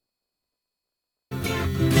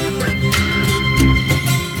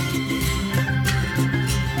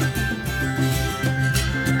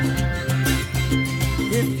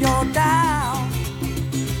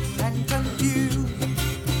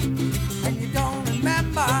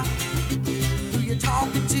remember who you're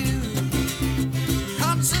talking to.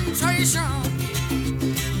 Concentration,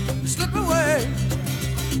 slip away,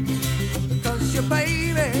 because your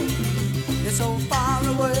baby is so far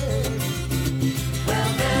away.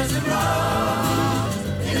 Well, there's a rose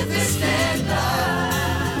in a twisted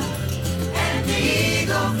love, and the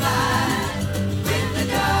eagle flies with the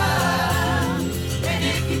dove. And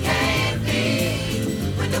if you can't be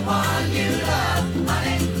with the one you love,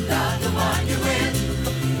 honey, love the one you're with.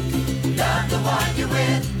 Love the one you're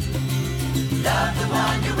with. Love the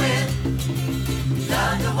one you're with.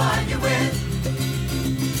 Love the one you're with.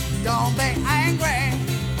 Don't be angry.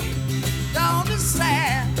 Don't be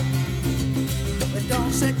sad. But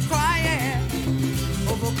don't sit crying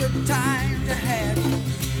over good times you had.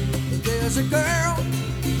 There's a girl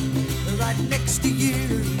right next to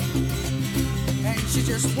you, and she's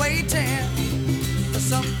just waiting for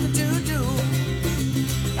something to do.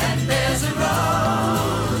 And there's a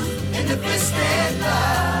rose in the twisted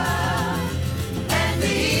love, and the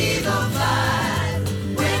eagle flies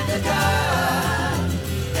with the dove.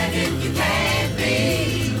 And if you can't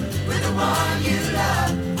be with the one you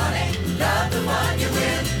love, honey, love the one you're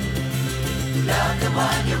with. Love the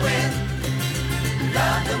one you're with.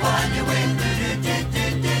 Love the one you're with.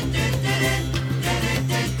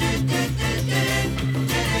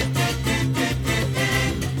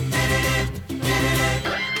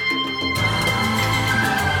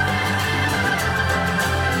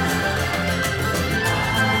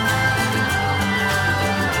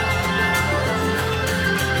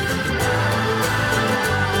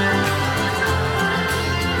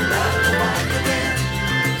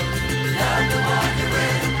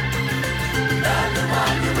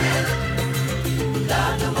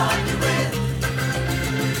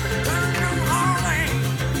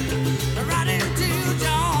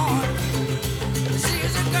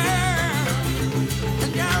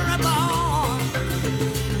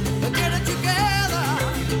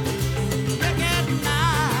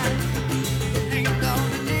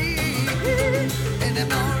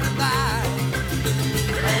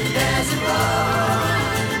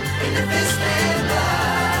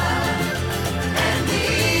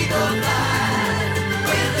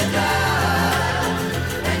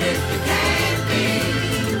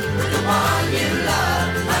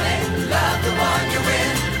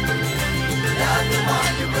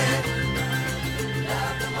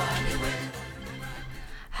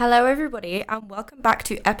 Hello everybody and welcome back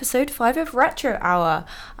to episode 5 of Retro Hour.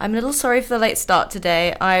 I'm a little sorry for the late start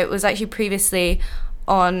today. I was actually previously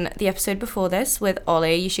on the episode before this with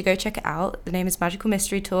Ollie. You should go check it out. The name is Magical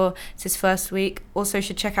Mystery Tour. It's his first week. Also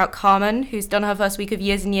should check out Carmen, who's done her first week of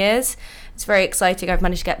Years and Years. It's very exciting. I've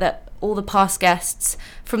managed to get all the past guests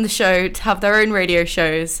from the show to have their own radio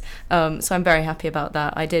shows. So I'm very happy about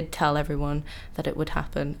that. I did tell everyone that it would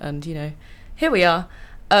happen and, here we are.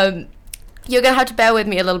 You're going to have to bear with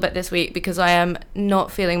me a little bit this week because I am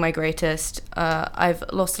not feeling my greatest. I've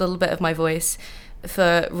lost a little bit of my voice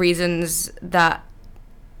for reasons that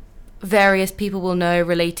various people will know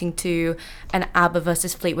relating to an ABBA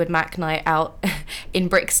versus Fleetwood Mac night out in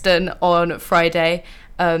Brixton on Friday.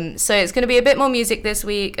 So it's going to be a bit more music this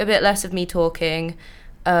week, a bit less of me talking.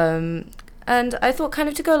 And I thought kind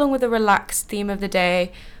of to go along with the relaxed theme of the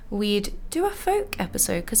day, we'd do a folk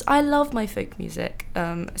episode because I love my folk music,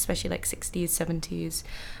 especially like 60s, 70s.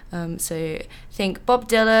 So think Bob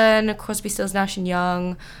Dylan, Crosby, Stills, Nash and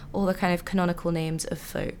Young, all the kind of canonical names of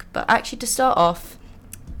folk. But actually to start off,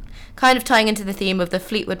 kind of tying into the theme of the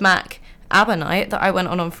Fleetwood Mac ABBA night that I went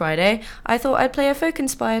on Friday, I thought I'd play a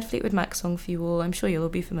folk-inspired Fleetwood Mac song for you all. I'm sure you'll all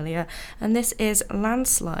be familiar. And this is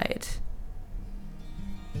Landslide.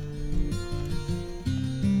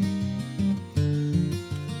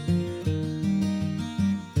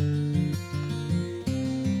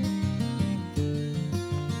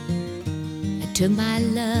 Took my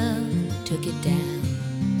love, took it down.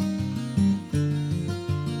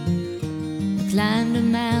 I climbed a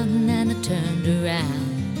mountain and I turned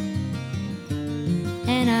around,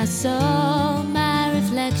 and I saw my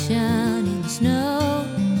reflection in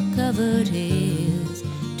snow-covered hills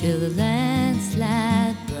till the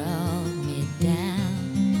landslide brought me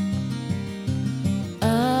down.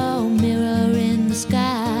 Oh, mirror in the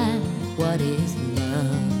sky, what is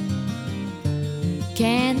love?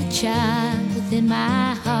 Can the child within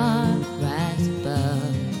my heart rise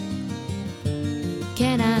above?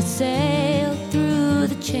 Can I sail through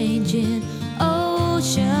the changing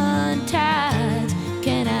ocean tides?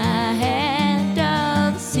 Can I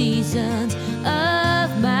handle the seasons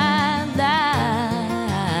of my life?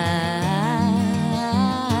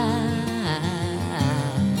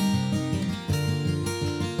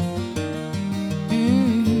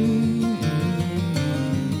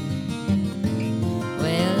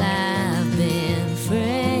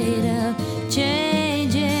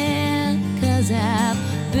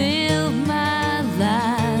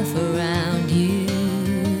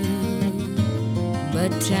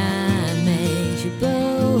 time makes you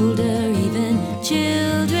bolder. Even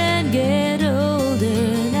children get older,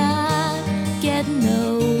 and I'm getting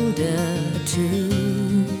older too.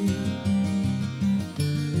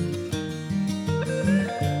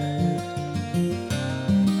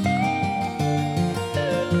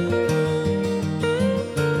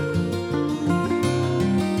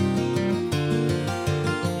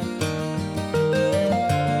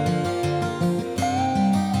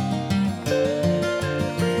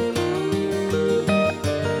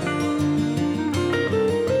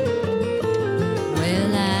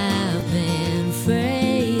 Well, I've been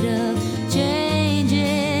afraid of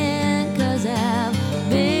changing, 'cause I've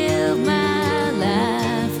built my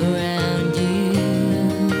life around you.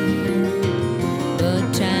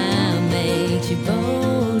 But time makes you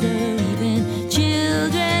bolder, even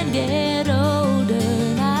children get older,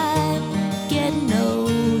 and I'm getting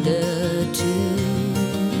older too.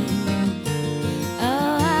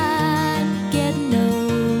 Oh, I'm getting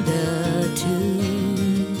older too.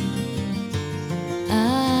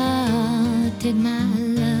 Take my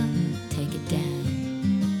love, take it down.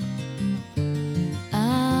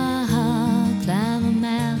 Climb a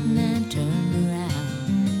mountain and turn around.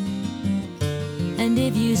 And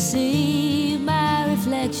if you see my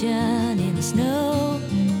reflection in the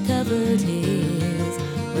snow-covered hills,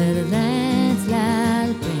 where the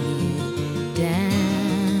landslide bring it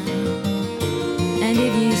down. And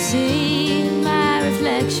if you see my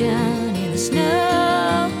reflection in the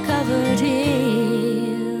snow-covered hills,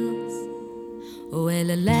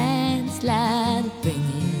 well, a landslide will bring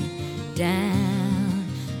it down.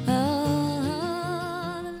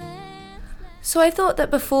 Oh, the landslide. So I thought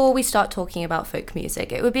that before we start talking about folk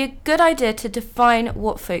music, it would be a good idea to define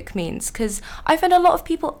what folk means, because I find a lot of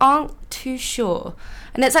people aren't too sure.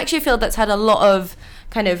 And it's actually a field that's had a lot of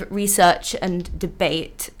kind of research and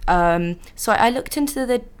debate. So I looked into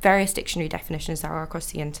the various dictionary definitions that are across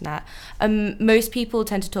the internet. Most people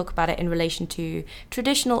tend to talk about it in relation to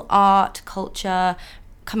traditional art, culture,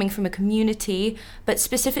 coming from a community, but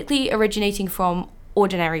specifically originating from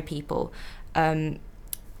ordinary people. And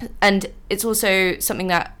it's also something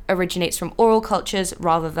that originates from oral cultures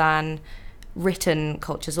rather than written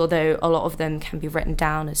cultures, although a lot of them can be written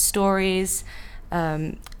down as stories,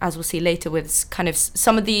 as we'll see later with kind of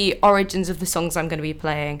some of the origins of the songs I'm going to be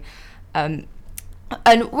playing. And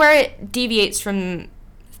where it deviates from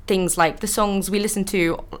things like the songs we listen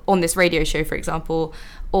to on this radio show, for example,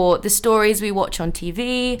 or the stories we watch on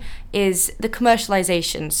TV, is the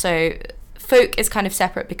commercialization. So folk is kind of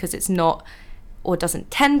separate because it's not, or doesn't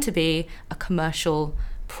tend to be, a commercial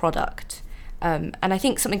product. And I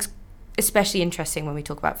think something's especially interesting when we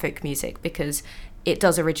talk about folk music, because it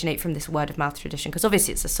does originate from this word of mouth tradition, because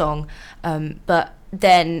obviously it's a song, but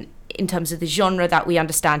then in terms of the genre that we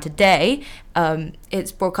understand today,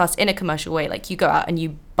 it's broadcast in a commercial way. Like, you go out and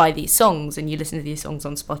you buy these songs and you listen to these songs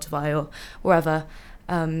on Spotify or wherever.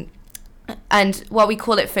 And while we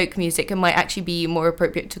call it folk music, it might actually be more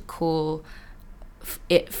appropriate to call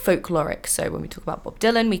it folkloric. So when we talk about Bob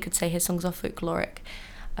Dylan, we could say his songs are folkloric.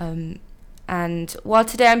 And while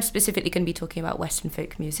today I'm specifically going to be talking about Western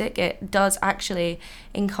folk music, it does actually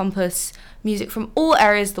encompass music from all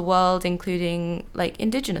areas of the world, including like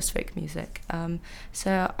indigenous folk music.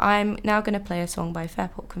 So I'm now going to play a song by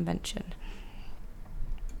Fairport Convention.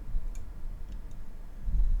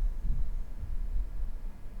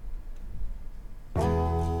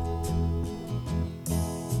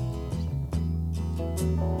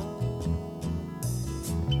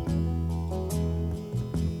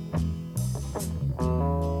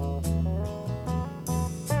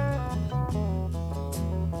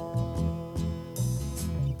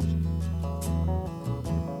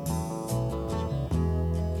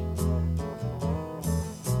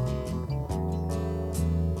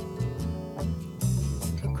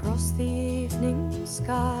 The evening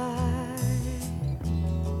sky,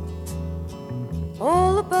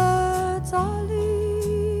 all the birds are leaving,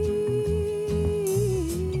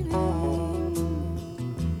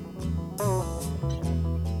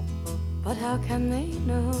 but how can they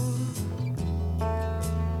know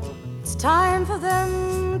it's time for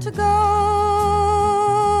them to go?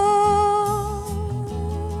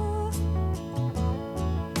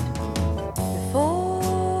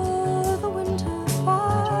 Before the winter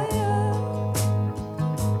fire,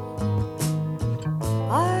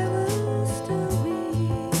 I will still be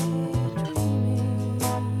dreaming.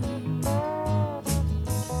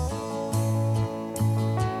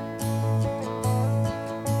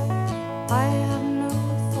 I have no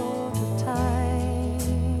thought of time.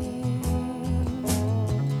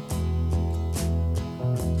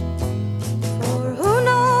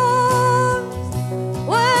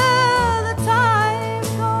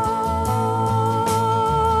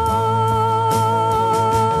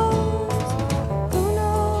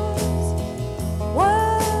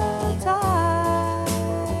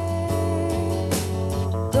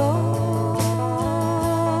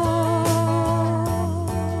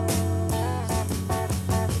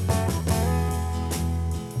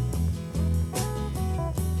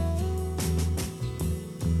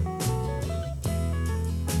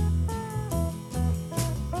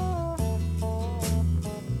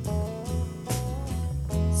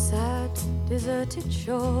 deserted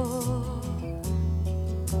shore.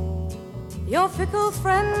 Your fickle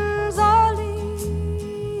friends are leaving.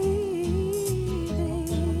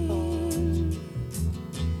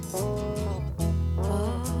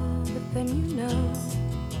 But then you know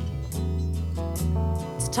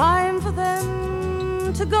it's time for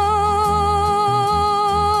them to go.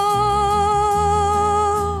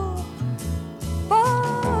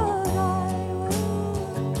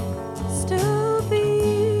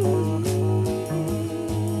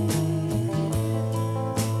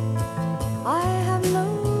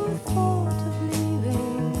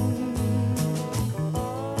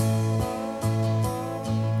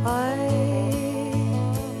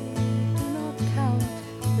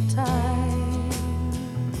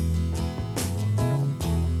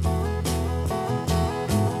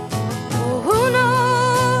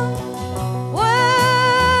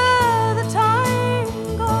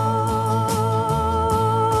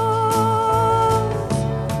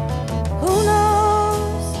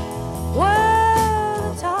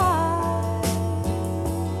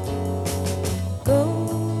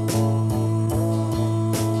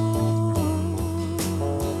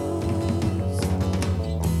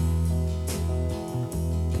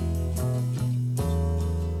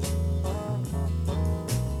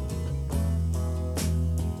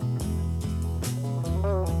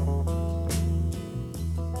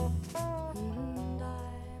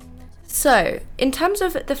 So, in terms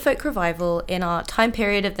of the folk revival in our time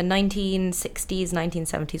period of the 1960s,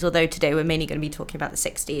 1970s, although today we're mainly going to be talking about the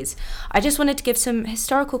 60s, I just wanted to give some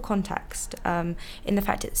historical context in the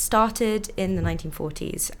fact it started in the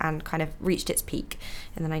 1940s and kind of reached its peak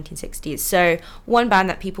in the 1960s. So, one band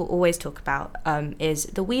that people always talk about is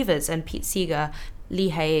the Weavers and Pete Seeger, Lee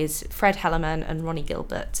Hayes, Fred Hellerman, and Ronnie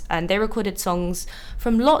Gilbert. And they recorded songs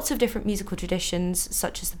from lots of different musical traditions,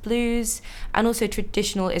 such as the blues and also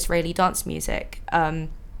traditional Israeli dance music. And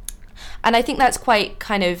I think that's quite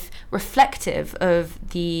kind of reflective of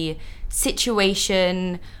the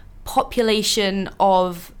situation, population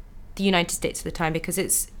of the United States at the time, because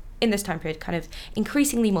it's in this time period kind of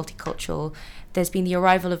increasingly multicultural. There's been the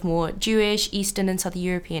arrival of more Jewish, Eastern and Southern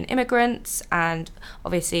European immigrants, and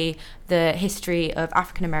obviously the history of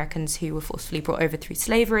African Americans who were forcefully brought over through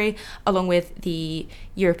slavery, along with the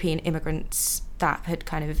European immigrants that had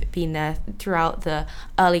kind of been there throughout the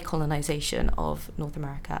early colonization of North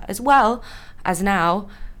America, as well as now,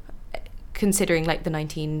 considering like the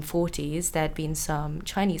 1940s, there'd been some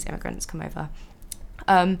Chinese immigrants come over.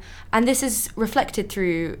 And this is reflected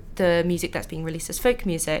through the music that's being released as folk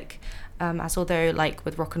music, as although, like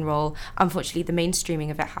with rock and roll, unfortunately the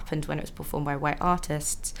mainstreaming of it happened when it was performed by white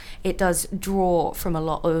artists, it does draw from a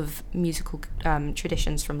lot of musical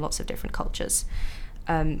traditions from lots of different cultures.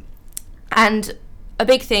 And a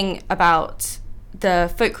big thing about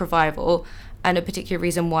the folk revival, and a particular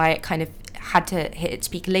reason why it kind of had to hit its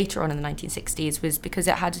peak later on in the 1960s, was because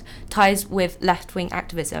it had ties with left-wing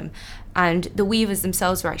activism, and the Weavers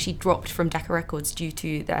themselves were actually dropped from Decca Records due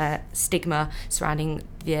to their stigma surrounding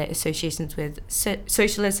their associations with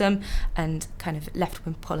socialism and kind of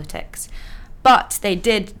left-wing politics. But they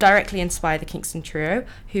did directly inspire the Kingston Trio,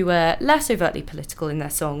 who were less overtly political in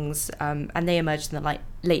their songs, and they emerged in the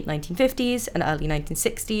late 1950s and early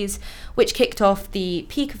 1960s, which kicked off the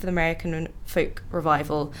peak of the American folk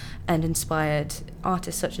revival and inspired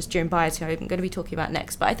artists such as Joan Baez, who I'm going to be talking about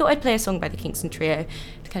next. But I thought I'd play a song by the Kingston Trio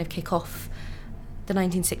to kind of kick off the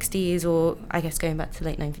 1960s, or I guess going back to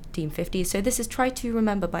the late 1950s. So this is Try to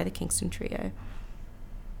Remember by the Kingston Trio.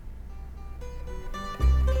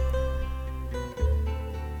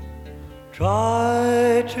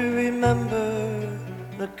 Try to remember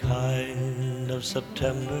the kind of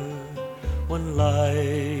September when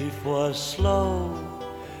life was slow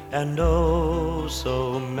and oh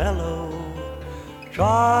so mellow.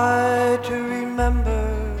 Try to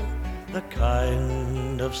remember the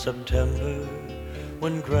kind of September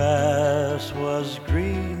when grass was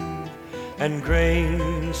green and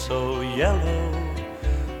grain so yellow.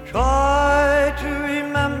 Try to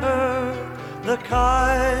remember the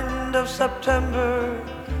kind of September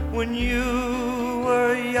when you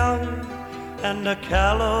were young and a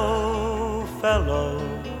callow fellow.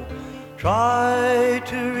 Try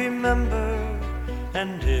to remember,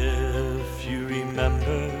 and if you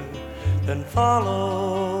remember, then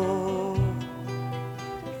follow.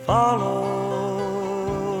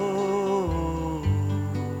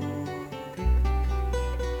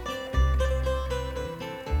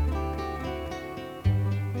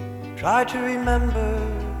 Try to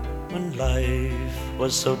remember when life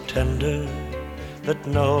was so tender that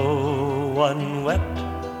no one wept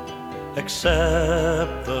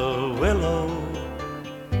except the willow.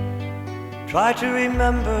 Try to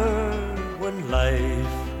remember when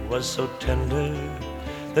life was so tender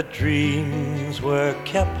that dreams were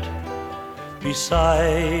kept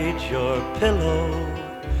beside your pillow.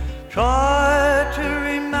 Try to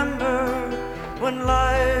remember when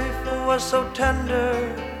life was so tender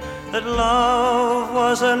that love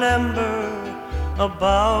was an ember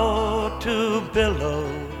about to billow.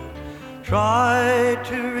 Try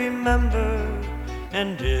to remember,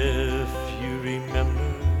 and if you remember,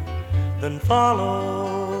 then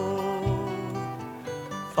follow,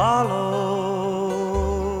 follow.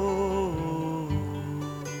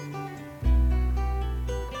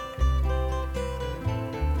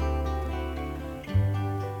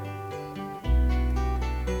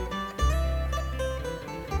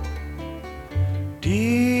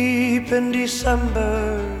 Deep in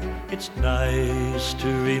December, it's nice to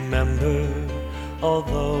remember,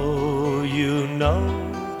 although you know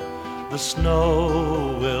the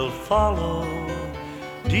snow will follow.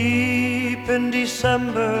 Deep in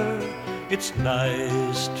December, it's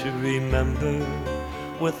nice to remember,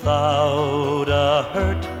 without a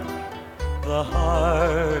hurt, the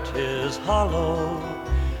heart is hollow.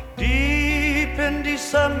 Deep in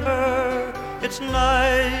December, it's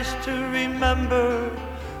nice to remember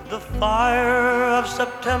the fire of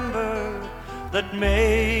September that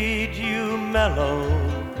made you mellow.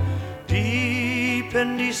 Deep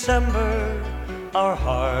in December, our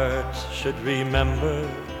hearts should remember,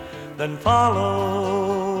 then follow,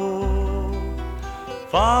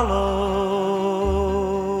 follow.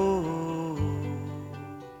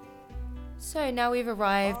 So now we've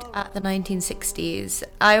arrived at the 1960s.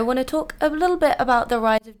 I want to talk a little bit about the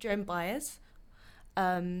rise of Joan Baez.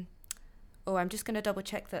 I'm just going to double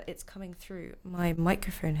check that it's coming through my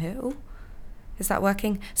microphone here. Oh, is that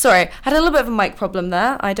working? Sorry, had a little bit of a mic problem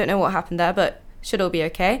there. I don't know what happened there, but should all be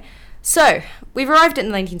okay. So we've arrived in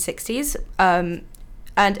the 1960s, and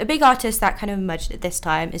a big artist that kind of emerged at this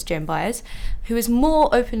time is Joan Baez, who is more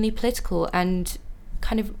openly political and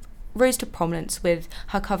kind of rose to prominence with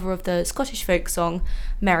her cover of the Scottish folk song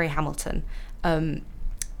Mary Hamilton. And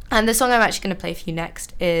the song I'm actually going to play for you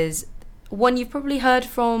next is one you've probably heard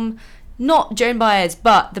from not Joan Baez,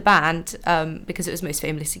 but the band, because it was most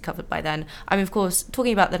famously covered by then. I'm, of course,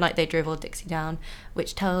 talking about The Night They Drove Old Dixie Down,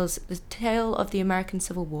 which tells the tale of the American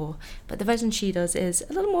Civil War, but the version she does is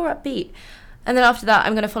a little more upbeat. And then after that,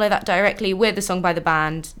 I'm going to follow that directly with the song by the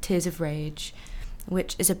band, Tears of Rage,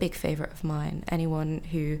 which is a big favourite of mine. Anyone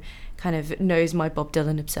who kind of knows my Bob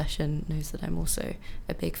Dylan obsession knows that I'm also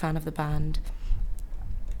a big fan of the band.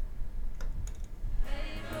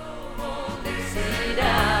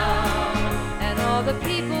 All the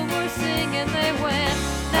people were singing, they went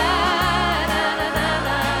la la la la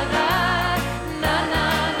la la la la la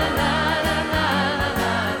la la la.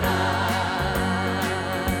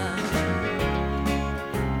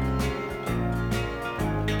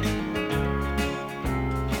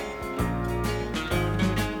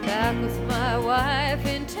 Back with my wife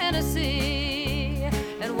in Tennessee,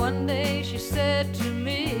 and one day she said to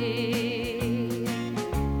me,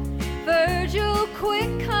 Virgil,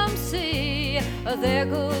 quick, come see. Oh, there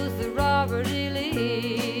goes the Robert E.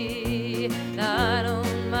 Lee. Now I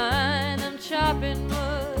don't mind, I'm chopping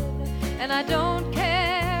wood, and I don't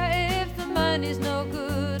care if the money's no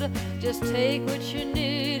good. Just take what you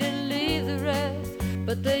need and leave the rest.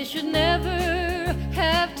 But they should never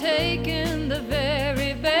have taken the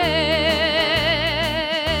very best.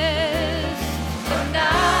 The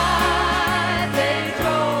night they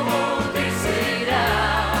drove old Dixie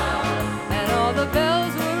down, and all the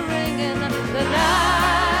bells were ringing. The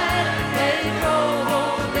night they drove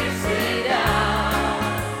old Dixie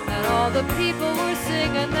down, and all the people were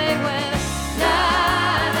singing, they went la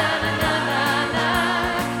la la la la la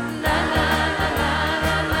la la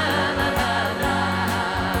la la la la.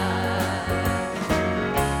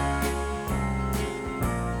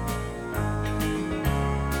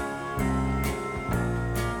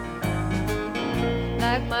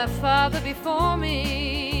 Like my father before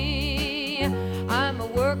me, I'm a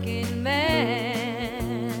working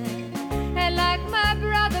man, and like my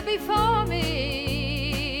brother before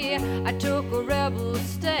me, I took a rebel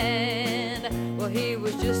stand. Well, he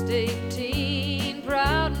was just 18,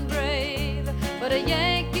 proud and brave, but a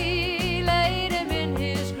Yankee laid him in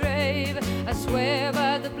his grave. I swear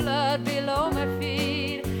by the blood below my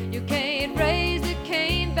feet, you can't raise the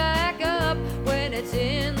cane back up when it's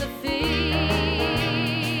in the feed.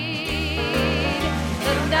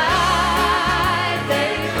 The night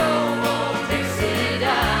they drove old Dixie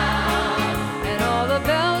down, and all the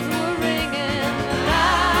bells were ringing. The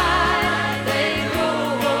night they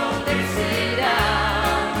drove old Dixie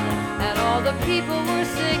down, and all the people were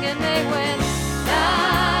singing, they went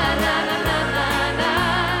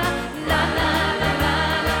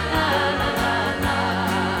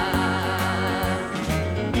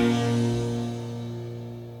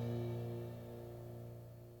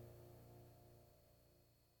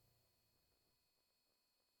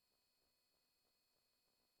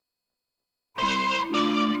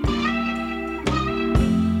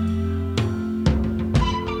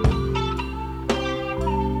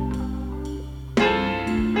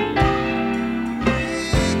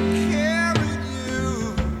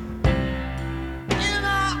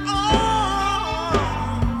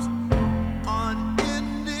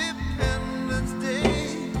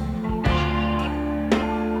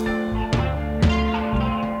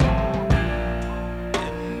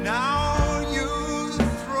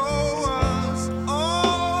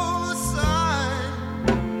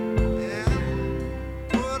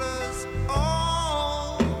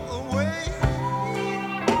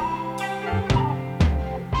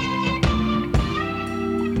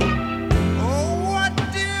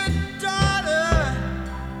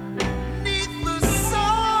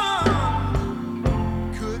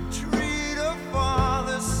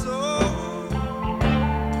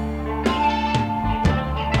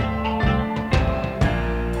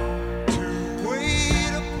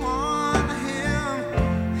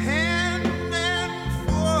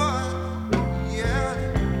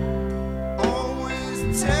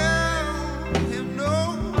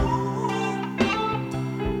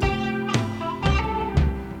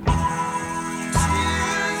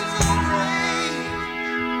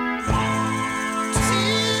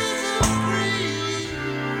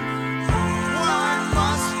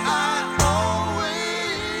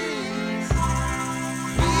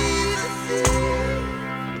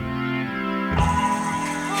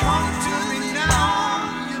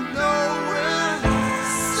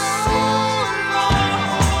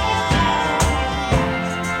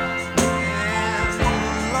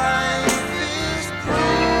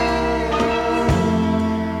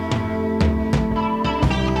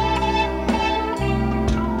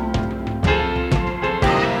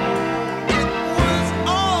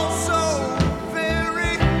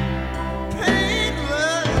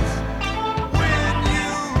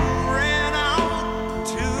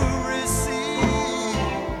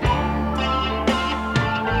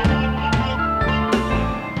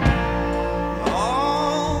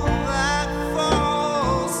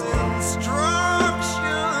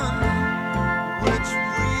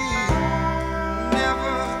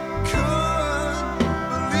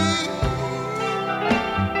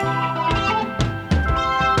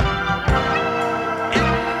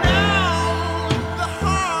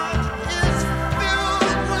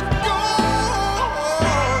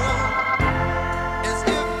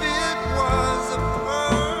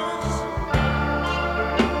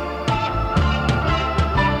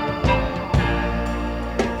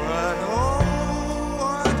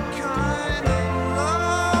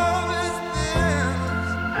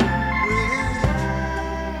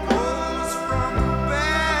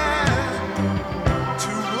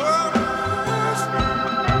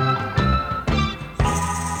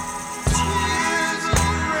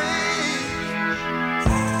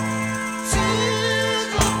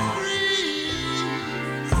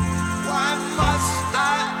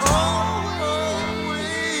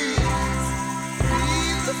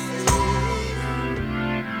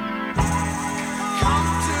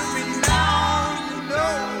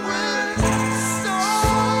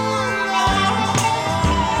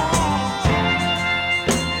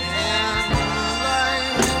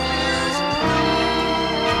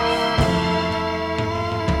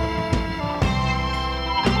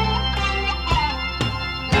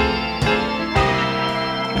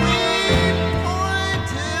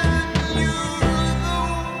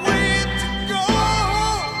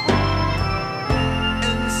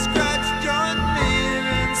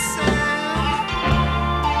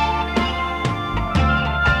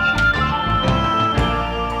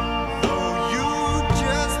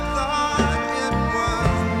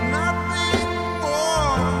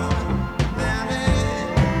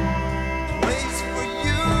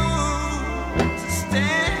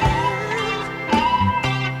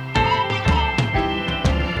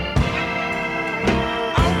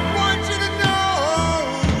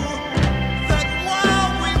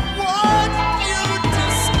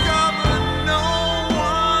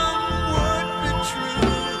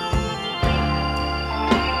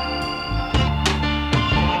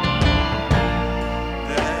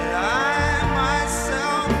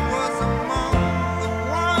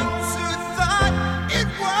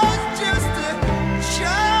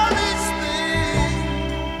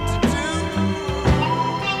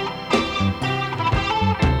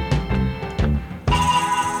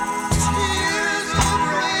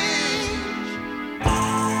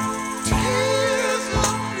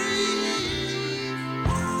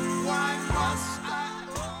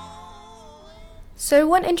So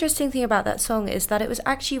one interesting thing about that song is that it was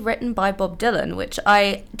actually written by Bob Dylan, which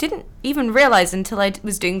I didn't even realise until I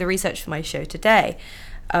was doing the research for my show today.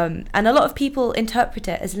 And a lot of people interpret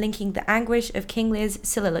it as linking the anguish of King Lear's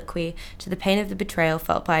soliloquy to the pain of the betrayal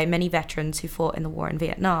felt by many veterans who fought in the war in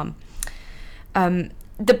Vietnam.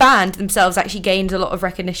 The band themselves actually gained a lot of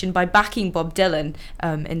recognition by backing Bob Dylan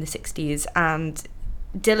in the 60s, and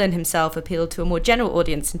Dylan himself appealed to a more general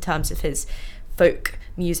audience in terms of his folk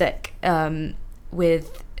music,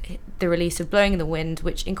 with the release of Blowing in the Wind,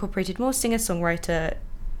 which incorporated more singer-songwriter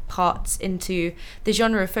parts into the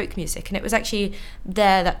genre of folk music. And it was actually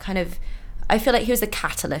there that kind of, I feel like he was the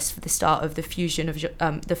catalyst for the start of the fusion of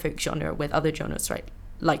the folk genre with other genres, right,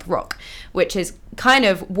 like rock, which is kind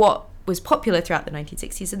of what was popular throughout the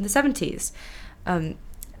 1960s and the 70s.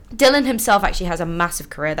 Dylan himself actually has a massive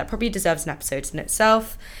career that probably deserves an episode in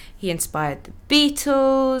itself. He inspired the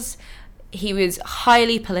Beatles. He was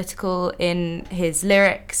highly political in his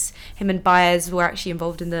lyrics. Him and Baez were actually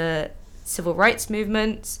involved in the civil rights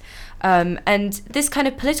movements. And this kind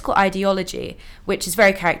of political ideology, which is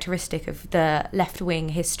very characteristic of the left-wing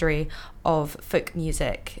history of folk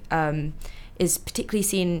music, is particularly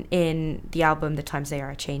seen in the album The Times They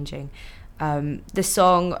Are Changing. The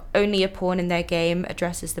song Only a Pawn in Their Game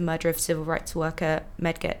addresses the murder of civil rights worker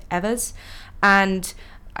Medgar Evers. And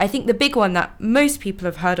I think the big one that most people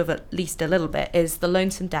have heard of at least a little bit is The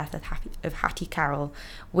Lonesome Death of Hattie Carroll,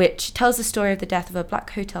 which tells the story of the death of a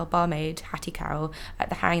black hotel barmaid, Hattie Carroll, at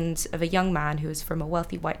the hands of a young man who was from a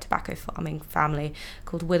wealthy white tobacco farming family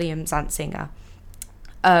called William Zanzinger.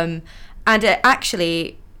 And it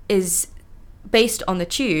actually is based on the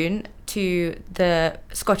tune to the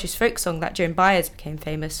Scottish folk song that Joan Baez became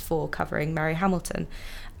famous for covering, Mary Hamilton.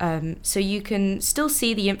 So you can still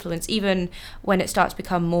see the influence, even when it starts to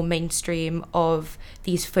become more mainstream, of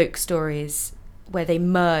these folk stories where they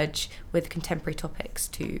merge with contemporary topics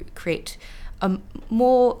to create a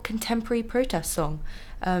more contemporary protest song.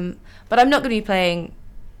 But I'm not going to be playing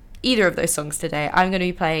either of those songs today. I'm going to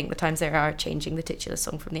be playing The Times They Are Changing, the titular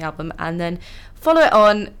song from the album, and then follow it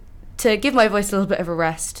on to give my voice a little bit of a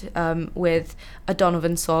rest with a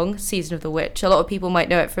Donovan song, Season of the Witch. A lot of people might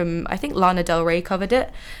know it from, I think Lana Del Rey covered it,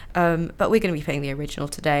 but we're going to be playing the original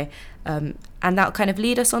today. And that'll kind of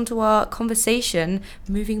lead us onto our conversation,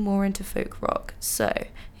 moving more into folk rock. So,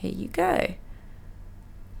 here you go.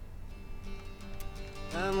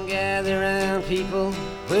 Come gather round, people,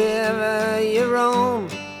 wherever you roam,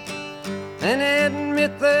 and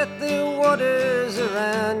admit that the waters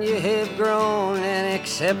around you have grown, and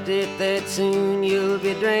accept it that soon you'll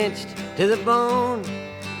be drenched to the bone.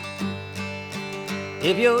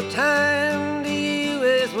 If your time to you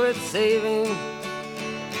is worth saving,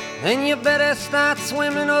 then you better start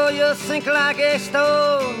swimming or you'll sink like a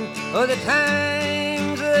stone, for the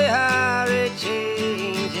times they are a-changing.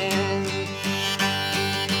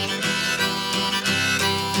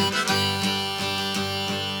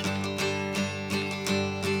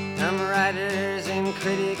 Writers and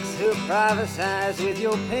critics who prophesize with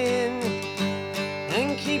your pen,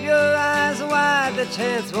 and keep your eyes wide, the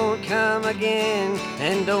chance won't come again.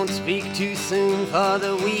 And don't speak too soon, for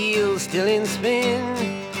the wheel's still in spin,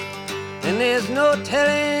 and there's no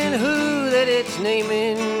telling who that it's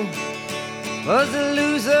naming. Was the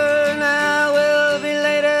loser now will be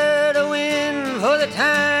later to win, for the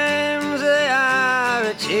times they are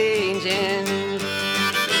a-changing.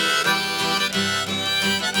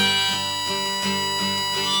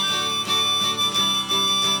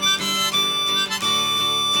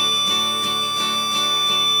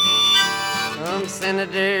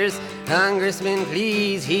 Senators, congressmen,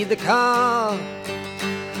 please heed the call.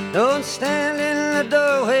 Don't stand in the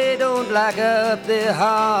doorway, don't block up the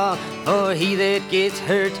hall, for he that gets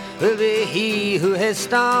hurt will be he who has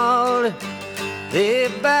stalled. The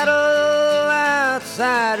battle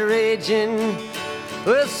outside raging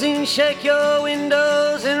will soon shake your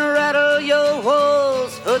windows and rattle your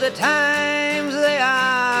walls, for the times they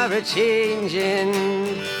are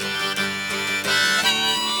a-changing.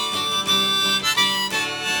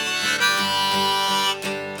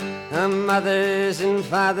 Mothers and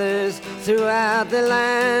fathers throughout the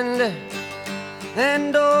land,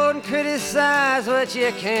 and don't criticize what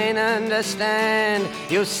you can't understand.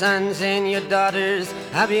 Your sons and your daughters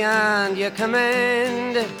are beyond your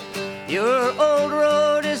command. Your old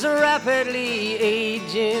road is rapidly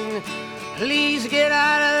aging. Please get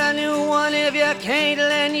out of the new one if you can't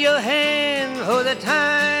lend your hand, for the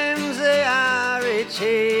times they are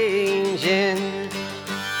a-changing.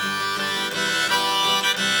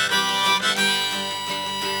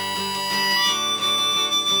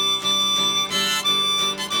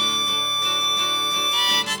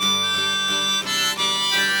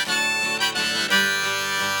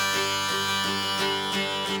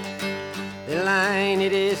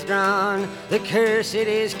 the curse it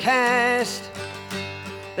is cast.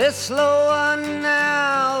 The slow one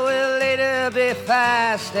now will later be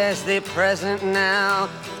fast, as the present now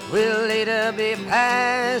will later be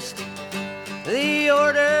past. The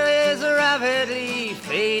order is rapidly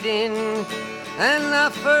fading, and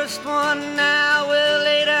the first one now will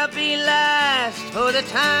later be last, for the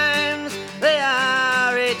times they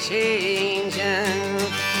are a-changin'.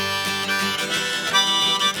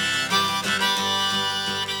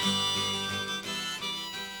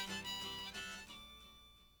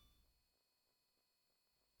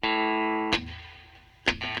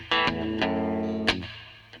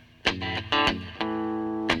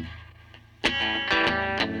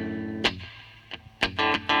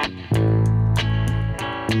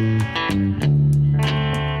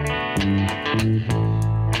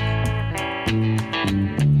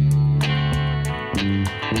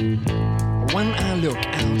 When I look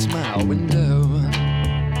out my window,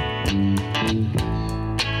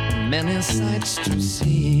 many sights to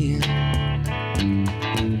see.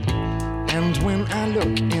 And when I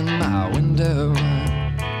look in my window,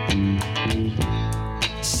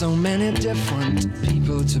 so many different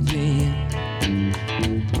people to be,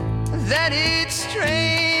 that it's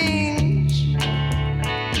strange,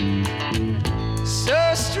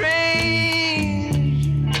 so strange.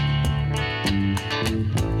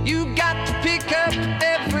 You got to pick up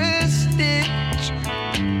every stitch.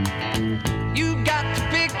 You got to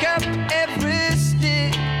pick up every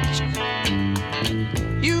stitch.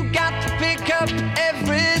 You got to pick up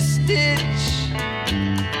every stitch.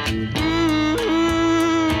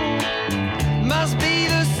 Must be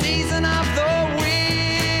the season of the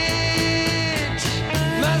witch.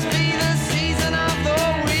 Must be the season of the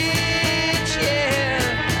witch, yeah.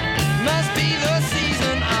 Must be the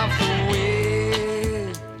season of the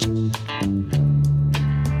witch.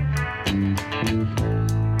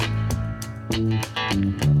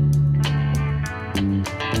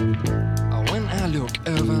 When I look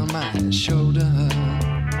over my shoulder,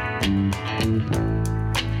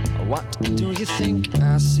 what do you think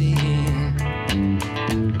I see?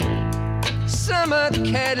 Summer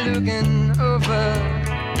cat looking over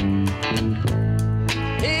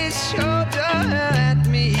his shoulder at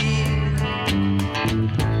me,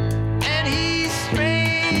 and he's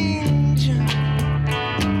strange,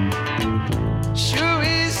 sure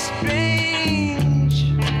is strange.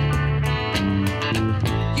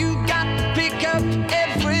 You got to pick up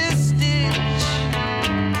every stitch.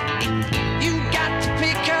 You got to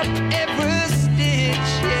pick up every stitch,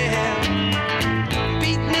 yeah.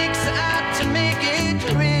 Beatniks out to make it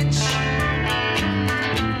rich.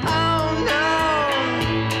 Oh no,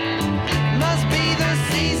 must be the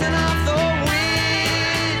season of the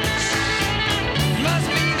witch. Must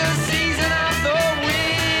be the season of the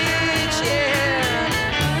witch,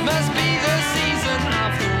 yeah. Must be the season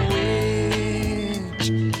of the witch.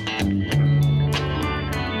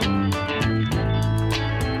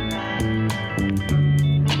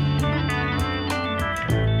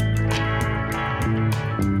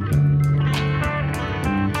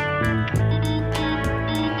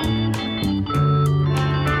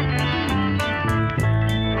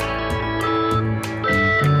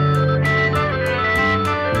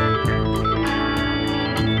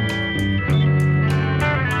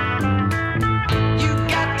 You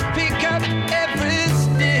got to pick up every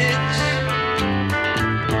stitch.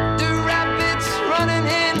 The rabbits running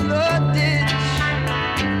in the ditch.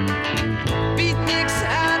 Beatniks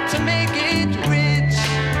out to make it rich.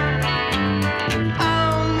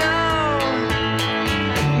 Oh no,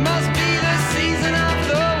 must be the season of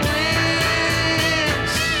the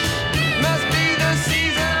witch. Must be the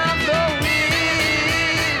season of the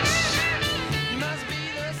witch. Must be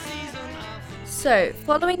the season of the So,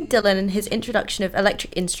 following Dylan and his introduction of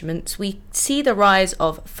electric instruments, we see the rise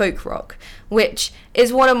of folk rock, which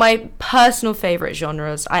is one of my personal favourite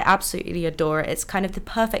genres. I absolutely adore it. It's kind of the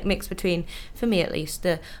perfect mix between, for me at least,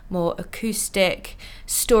 the more acoustic,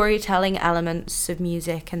 storytelling elements of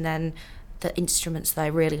music and then the instruments that I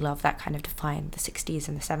really love that kind of define the 60s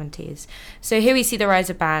and the 70s. So here we see the rise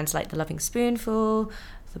of bands like The Loving Spoonful,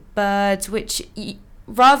 The Byrds, which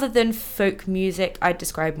rather than folk music, I'd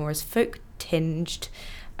describe more as folk tinged.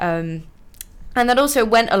 And that also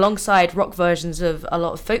went alongside rock versions of a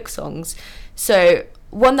lot of folk songs. So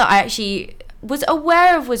one that I actually was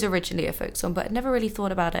aware of was originally a folk song, but I'd never really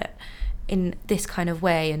thought about it in this kind of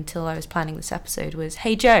way until I was planning this episode, was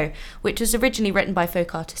Hey Joe, which was originally written by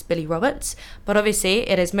folk artist Billy Roberts, but obviously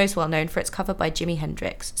it is most well known for its cover by Jimi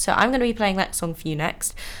Hendrix. So I'm going to be playing that song for you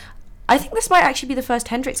next. I think this might actually be the first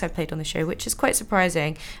Hendrix I've played on the show, which is quite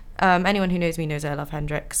surprising. Anyone who knows me knows I love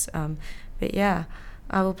Hendrix. But yeah,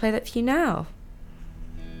 I will play that for you now.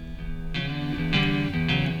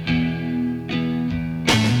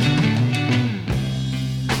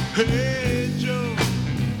 Hey Joe,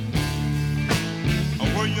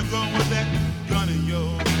 where you going with that gun in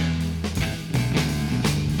your hand?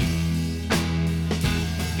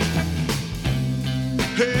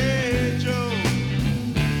 Hey Joe,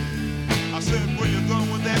 I said where you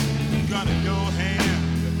going with that gun in your hand?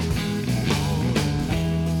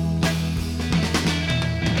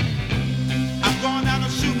 I'm going down to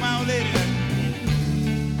shoot my old lady.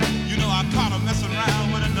 You know I caught her messing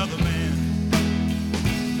around with another man.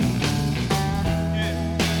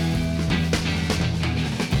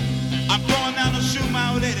 I'm going down to shoot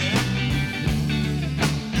my old lady.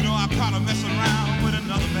 You know I caught her messing around with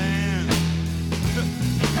another man.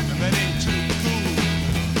 And that ain't too cool.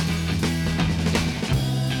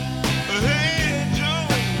 Hey Joe,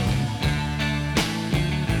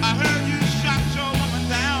 I heard you shot your woman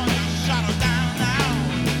down. You shot her down now.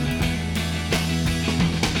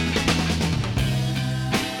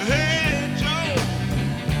 Hey Joe,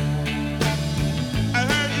 I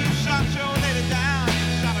heard you shot your lady down. You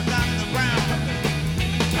shot her down to the ground.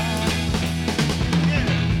 Yeah.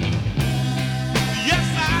 Yes,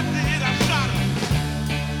 I did. I shot her.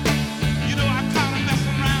 You know I caught her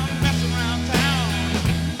messing around town.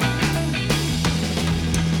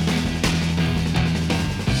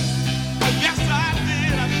 Yes, I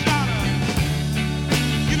did. I shot her.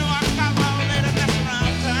 You know I caught my old lady messing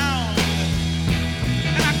around town.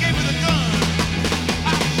 And I gave her the gun.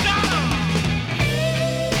 I shot her.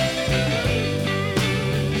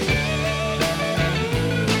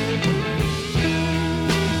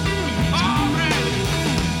 All right.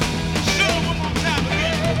 Show 'em one more time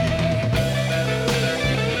again.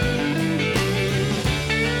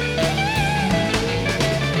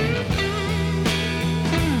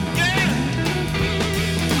 Yeah. Oh, nigga.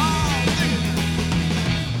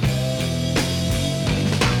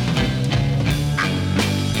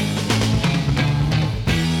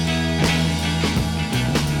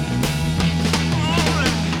 All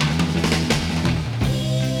right.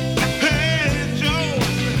 Hey, Joe,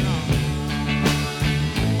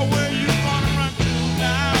 where you gonna run to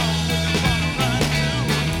now? Where you gonna run to?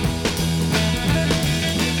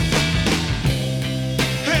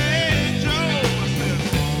 Hey, Joe,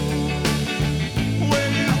 where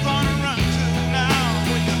you gonna run to now?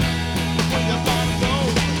 Where you gonna go?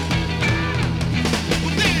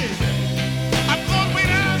 Well, then, I'm going way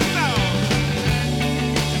down south,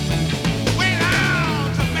 way down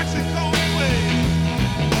to Mexico way.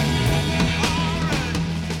 All right.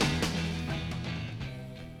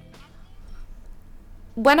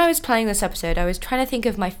 When I was planning this episode, I was trying to think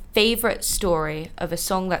of my favourite story of a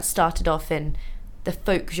song that started off in the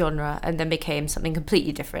folk genre and then became something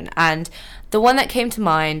completely different. And the one that came to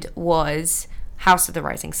mind was House of the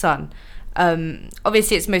Rising Sun.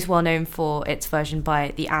 Obviously, it's most well known for its version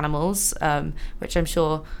by The Animals, which I'm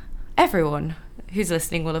sure everyone who's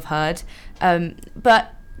listening will have heard.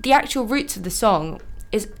 But the actual roots of the song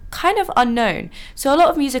is kind of unknown. So a lot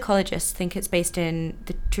of musicologists think it's based in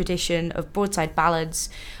the tradition of broadside ballads,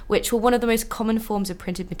 which were one of the most common forms of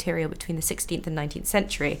printed material between the 16th and 19th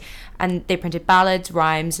century. And they printed ballads,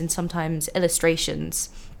 rhymes, and sometimes illustrations.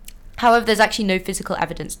 However, there's actually no physical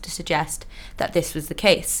evidence to suggest that this was the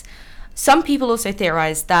case. Some people also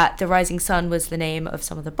theorise that the Rising Sun was the name of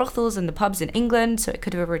some of the brothels and the pubs in England, so it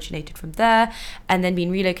could have originated from there and then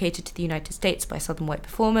been relocated to the United States by southern white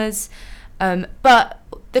performers. But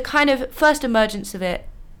the kind of first emergence of it,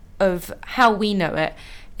 of how we know it,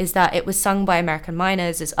 is that it was sung by American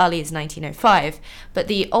miners as early as 1905, but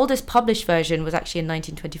the oldest published version was actually in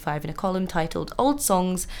 1925 in a column titled Old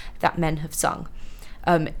Songs That Men Have Sung,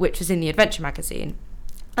 which was in the Adventure magazine.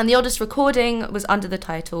 And the oldest recording was under the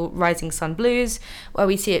title Rising Sun Blues, where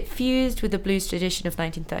we see it fused with the blues tradition of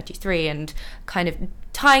 1933 and kind of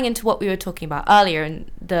tying into what we were talking about earlier, and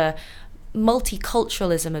the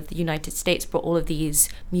multiculturalism of the United States brought all of these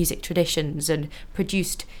music traditions and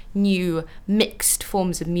produced new mixed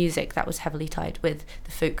forms of music that was heavily tied with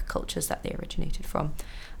the folk cultures that they originated from.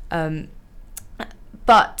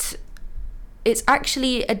 But it's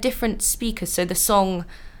actually a different speaker, so the song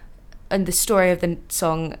and the story of the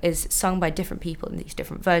song is sung by different people in these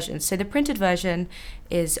different versions. So the printed version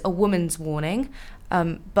is a woman's warning,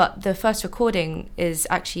 but the first recording is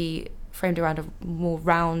actually framed around a more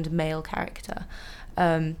round male character.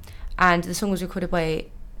 And the song was recorded by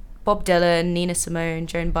Bob Dylan, Nina Simone,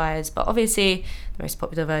 Joan Baez, but obviously the most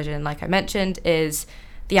popular version, like I mentioned, is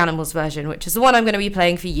the Animals version, which is the one I'm going to be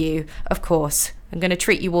playing for you, of course. I'm going to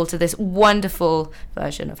treat you all to this wonderful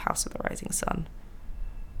version of House of the Rising Sun.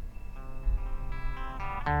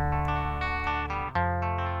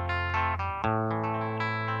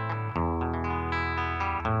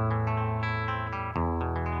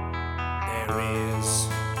 There is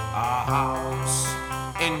a house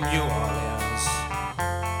in New Orleans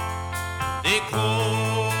they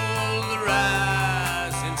call the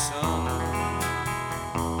rising sun,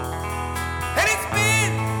 and it's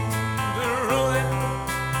been the ruin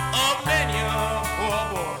of many a poor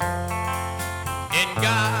boy. And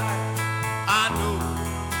God, I know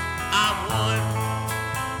I'm one.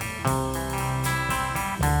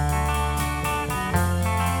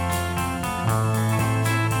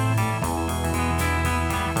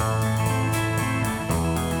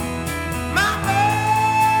 My mother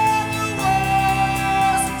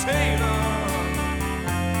was a tailor.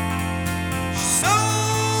 She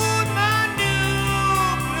sewed my new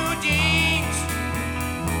blue jeans.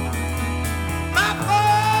 My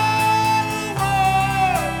father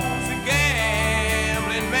was a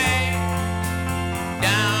gambling man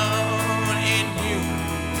down in New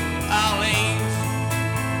Orleans.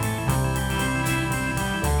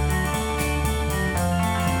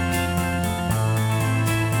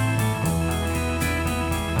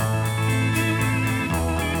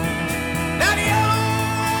 Now the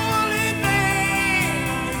only thing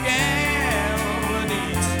a gambler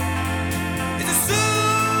needs is a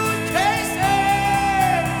suitcase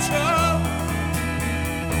and a truck.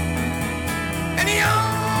 And the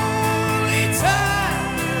only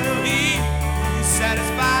time he's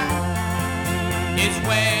satisfied is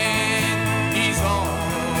when he's on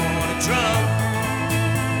a drunk.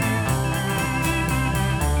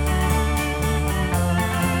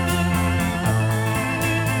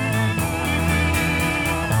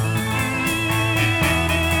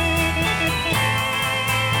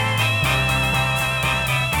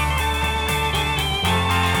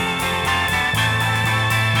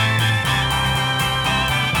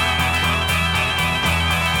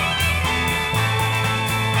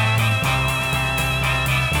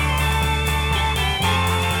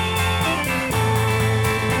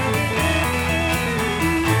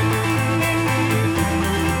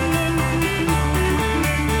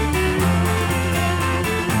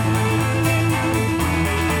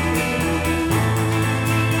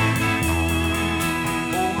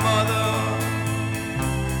 Oh, mother,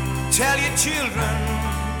 tell your children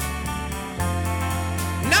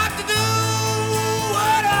not to do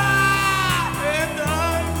what I have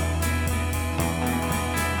done.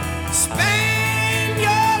 Spend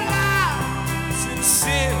your lives in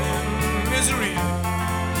sin and misery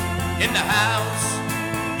in the house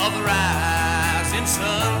of the rising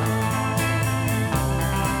sun.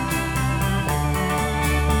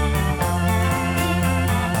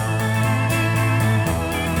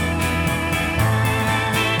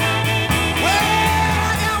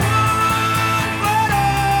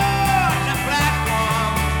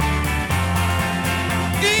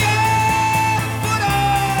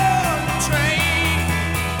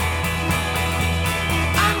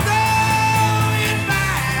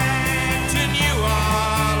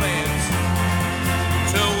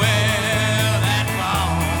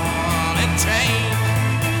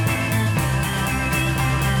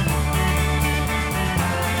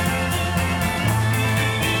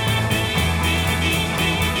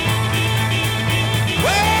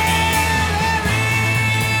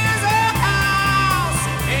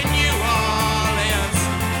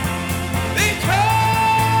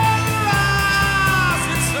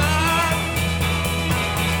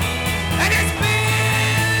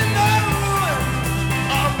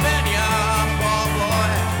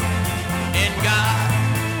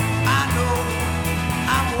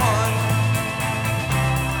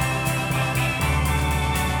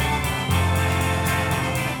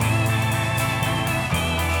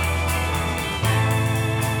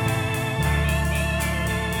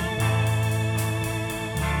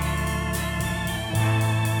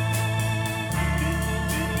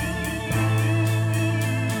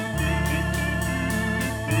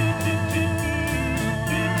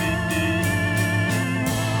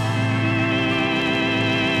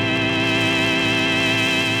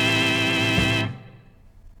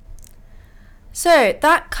 So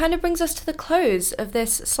that kind of brings us to the close of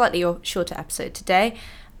this slightly shorter episode today.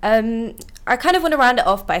 I kind of want to round it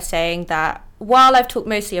off by saying that while I've talked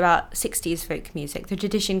mostly about 60s folk music, the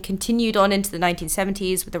tradition continued on into the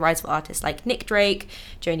 1970s with the rise of artists like Nick Drake,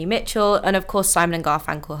 Joni Mitchell, and of course Simon and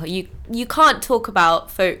Garfunkel. You can't talk about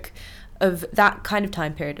folk of that kind of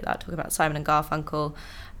time period without talking about Simon and Garfunkel.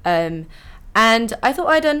 And I thought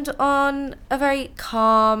I'd end on a very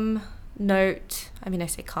calm note. I mean, I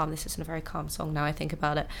say calm, this isn't a very calm song now I think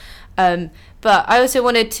about it. But I also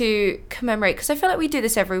wanted to commemorate, because I feel like we do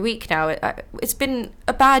this every week now. It's been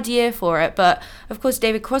a bad year for it, but of course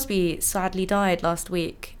David Crosby sadly died last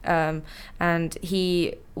week. And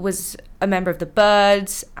he was a member of the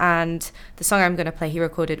Byrds, and the song I'm going to play he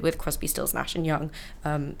recorded with Crosby, Stills, Nash and Young.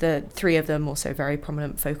 The three of them also very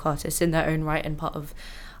prominent folk artists in their own right and part of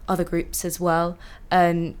other groups as well.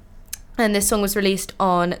 And this song was released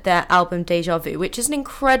on their album Deja Vu, which is an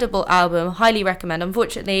incredible album, highly recommend.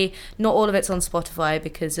 Unfortunately, not all of it's on Spotify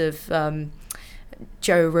because of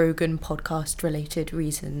Joe Rogan podcast related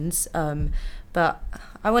reasons. But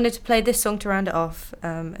I wanted to play this song to round it off.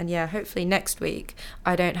 And yeah, hopefully next week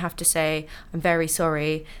I don't have to say, I'm very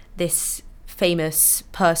sorry, this famous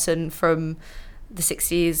person from the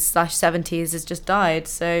 60s/70s has just died.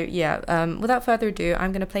 So yeah, without further ado,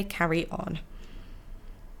 I'm going to play Carry On.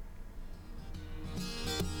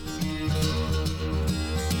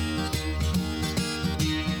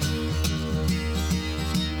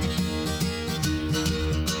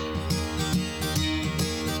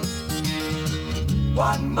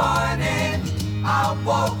 One morning I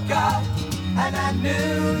woke up and I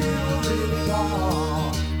knew it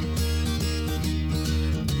all.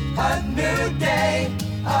 A new day,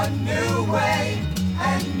 a new way,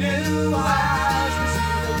 and new eyes to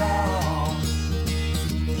see it all.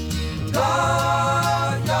 Go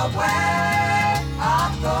your way,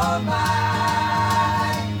 I'll go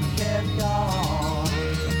mine, carry on.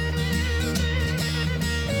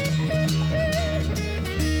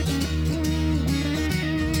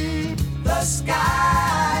 The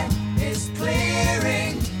sky is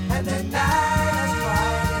clearing and the night is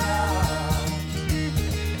brightening up.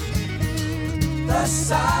 The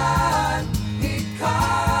sun, he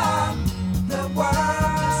come, the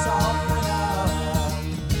world is open up.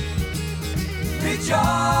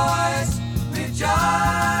 Rejoice,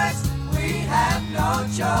 rejoice, we have no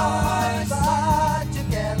choice but to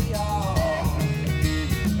carry on.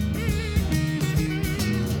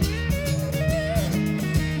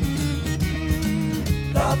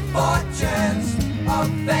 The fortunes of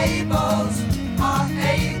fables are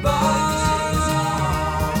able to solve.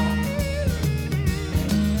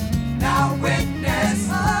 Now witness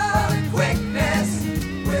the quickness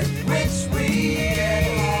with which we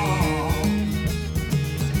evolve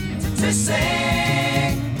to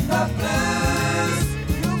sing the blues.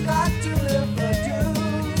 You got to live the truth.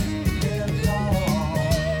 Carry on.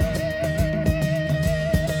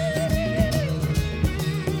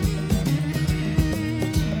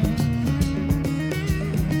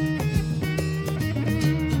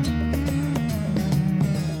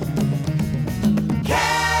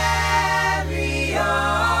 Carry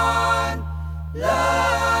on,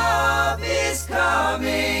 love is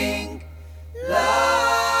coming,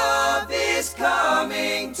 love is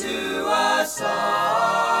coming to us all.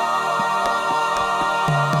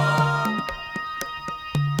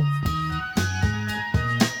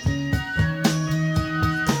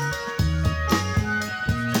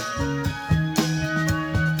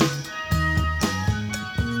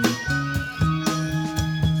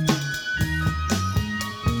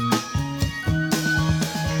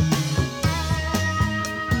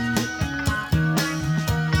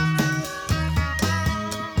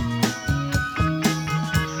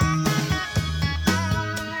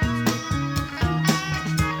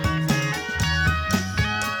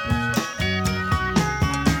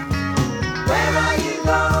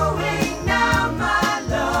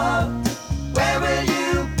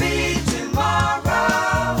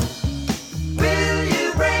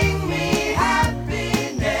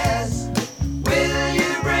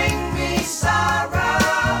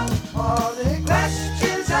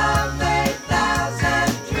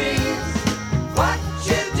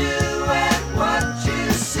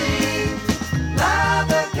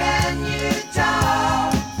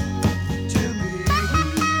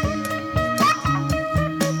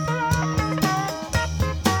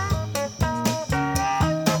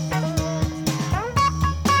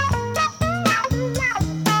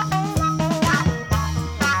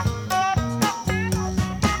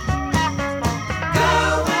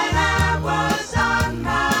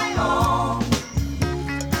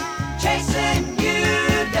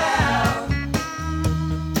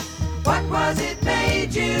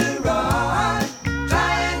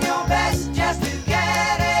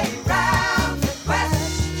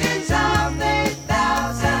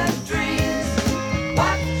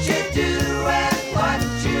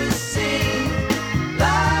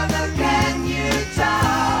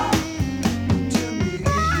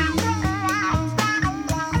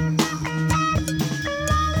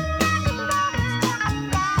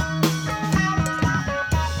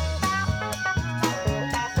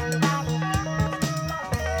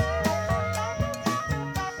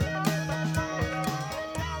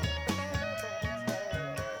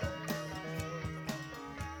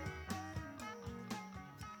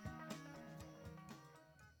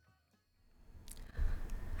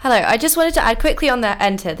 Hello, I just wanted to add quickly on the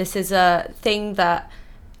end here. This is a thing that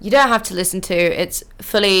you don't have to listen to. It's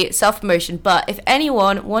fully self-promotion. But if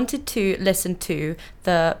anyone wanted to listen to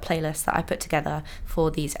the playlist that I put together for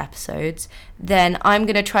these episodes, then I'm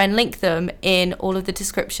going to try and link them in all of the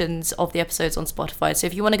descriptions of the episodes on Spotify. So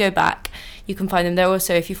if you want to go back, you can find them there.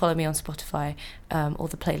 Also, if you follow me on Spotify, all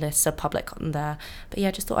the playlists are public on there. But yeah,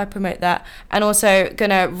 just thought I'd promote that. And also going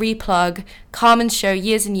to replug Carmen's show,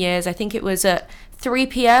 Years and Years. I think it was at 3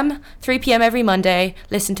 p.m. every Monday.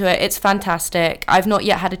 Listen to it. It's fantastic. I've not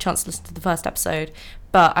yet had a chance to listen to the first episode,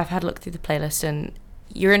 but I've had a look through the playlist and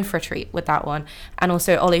you're in for a treat with that one. And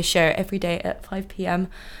also Ollie's show every day at 5 p.m.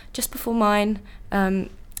 just before mine.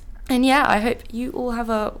 And yeah, I hope you all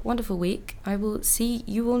have a wonderful week. I will see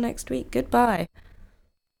you all next week. Goodbye.